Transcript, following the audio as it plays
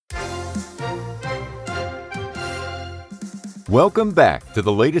Welcome back to the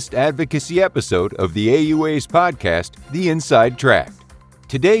latest advocacy episode of the AUA's podcast, The Inside Tract.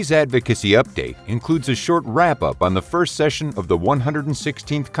 Today's advocacy update includes a short wrap-up on the first session of the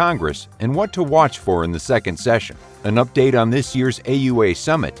 116th Congress and what to watch for in the second session, an update on this year's AUA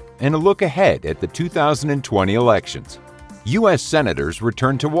Summit, and a look ahead at the 2020 elections. U.S. Senators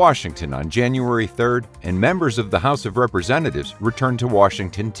returned to Washington on January 3rd, and members of the House of Representatives returned to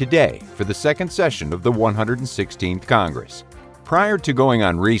Washington today for the second session of the 116th Congress. Prior to going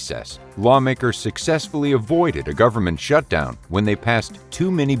on recess, lawmakers successfully avoided a government shutdown when they passed two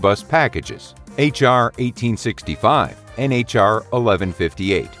minibus packages, H.R. 1865 and H.R.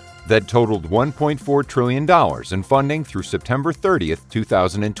 1158, that totaled $1.4 trillion in funding through September 30th,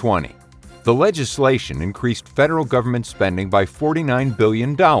 2020. The legislation increased federal government spending by $49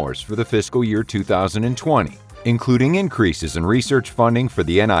 billion for the fiscal year 2020, including increases in research funding for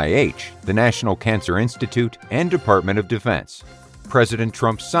the NIH, the National Cancer Institute, and Department of Defense. President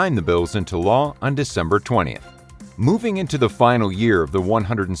Trump signed the bills into law on December 20th. Moving into the final year of the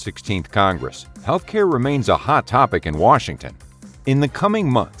 116th Congress, healthcare remains a hot topic in Washington. In the coming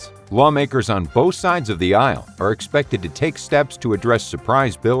months, lawmakers on both sides of the aisle are expected to take steps to address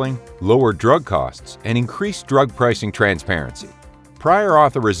surprise billing, lower drug costs, and increase drug pricing transparency. Prior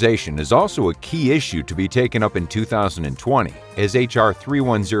authorization is also a key issue to be taken up in 2020, as H.R.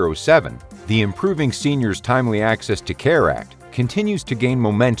 3107, the Improving Seniors' Timely Access to Care Act, continues to gain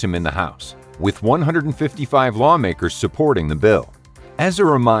momentum in the House, with 155 lawmakers supporting the bill. As a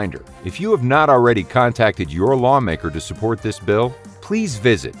reminder, if you have not already contacted your lawmaker to support this bill, please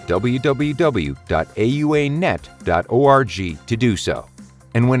visit www.auanet.org to do so.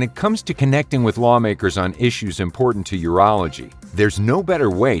 And when it comes to connecting with lawmakers on issues important to urology, there's no better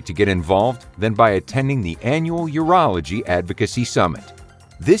way to get involved than by attending the annual Urology Advocacy Summit.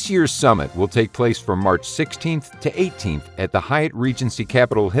 This year's summit will take place from March 16th to 18th at the Hyatt Regency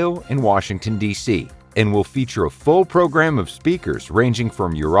Capitol Hill in Washington, D.C., and will feature a full program of speakers ranging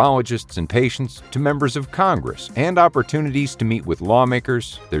from urologists and patients to members of Congress, and opportunities to meet with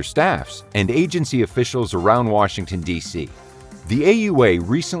lawmakers, their staffs, and agency officials around Washington, D.C. The AUA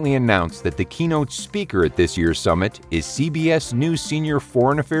recently announced that the keynote speaker at this year's summit is CBS News senior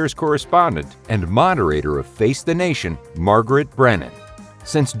foreign affairs correspondent and moderator of Face the Nation, Margaret Brennan.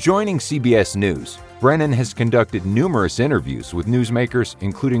 Since joining CBS News, Brennan has conducted numerous interviews with newsmakers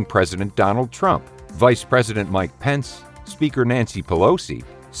including President Donald Trump, Vice President Mike Pence, Speaker Nancy Pelosi,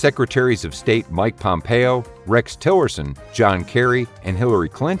 Secretaries of State Mike Pompeo, Rex Tillerson, John Kerry, and Hillary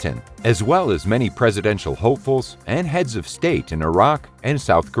Clinton, as well as many presidential hopefuls and heads of state in Iraq and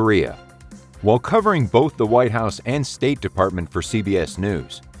South Korea. While covering both the White House and State Department for CBS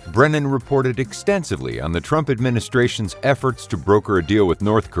News, Brennan reported extensively on the Trump administration's efforts to broker a deal with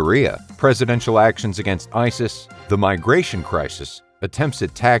North Korea, presidential actions against ISIS, the migration crisis, attempts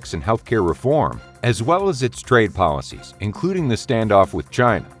at tax and healthcare reform, as well as its trade policies, including the standoff with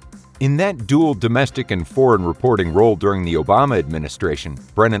China. In that dual domestic and foreign reporting role during the Obama administration,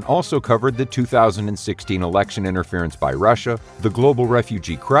 Brennan also covered the 2016 election interference by Russia, the global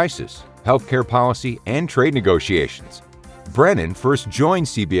refugee crisis, healthcare policy, and trade negotiations. Brennan first joined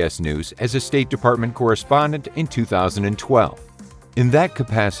CBS News as a State Department correspondent in 2012. In that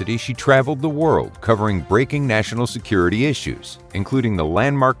capacity, she traveled the world covering breaking national security issues, including the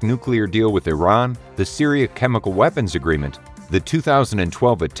landmark nuclear deal with Iran, the Syria chemical weapons agreement, the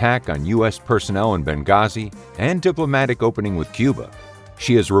 2012 attack on U.S. personnel in Benghazi, and diplomatic opening with Cuba.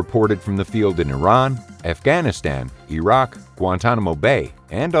 She has reported from the field in Iran, Afghanistan, Iraq, Guantanamo Bay,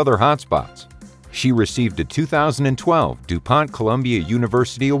 and other hotspots. She received a 2012 DuPont Columbia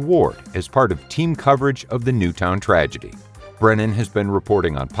University Award as part of team coverage of the Newtown tragedy. Brennan has been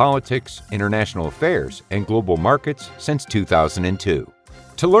reporting on politics, international affairs, and global markets since 2002.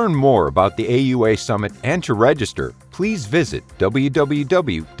 To learn more about the AUA Summit and to register, please visit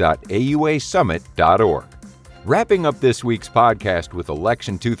www.auasummit.org. Wrapping up this week's podcast with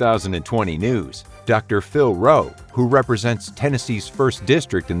Election 2020 news, Dr. Phil Rowe, who represents Tennessee's 1st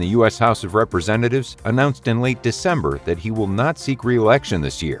District in the U.S. House of Representatives, announced in late December that he will not seek re-election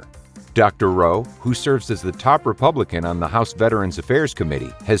this year. Dr. Rowe, who serves as the top Republican on the House Veterans Affairs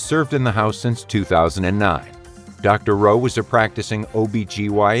Committee, has served in the House since 2009. Dr. Rowe was a practicing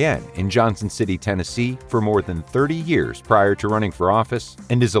OB/GYN in Johnson City, Tennessee for more than 30 years prior to running for office,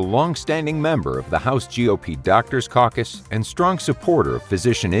 and is a long-standing member of the House GOP Doctors Caucus and strong supporter of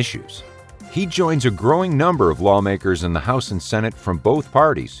physician issues. He joins a growing number of lawmakers in the House and Senate from both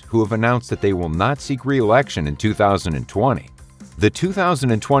parties who have announced that they will not seek re-election in 2020. The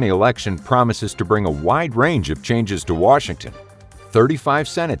 2020 election promises to bring a wide range of changes to Washington. 35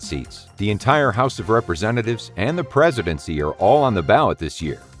 Senate seats, the entire House of Representatives, and the presidency are all on the ballot this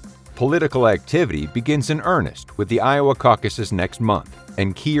year. Political activity begins in earnest with the Iowa caucuses next month,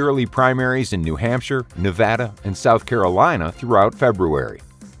 and key early primaries in New Hampshire, Nevada, and South Carolina throughout February.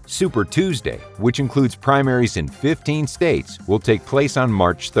 Super Tuesday, which includes primaries in 15 states, will take place on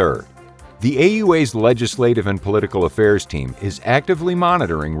March 3rd. The AUA's Legislative and Political Affairs team is actively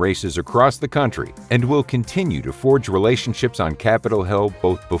monitoring races across the country and will continue to forge relationships on Capitol Hill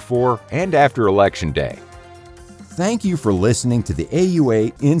both before and after Election Day. Thank you for listening to the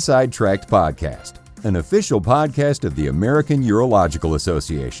AUA Inside Tract Podcast, an official podcast of the American Urological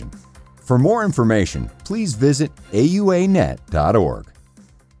Association. For more information, please visit auanet.org.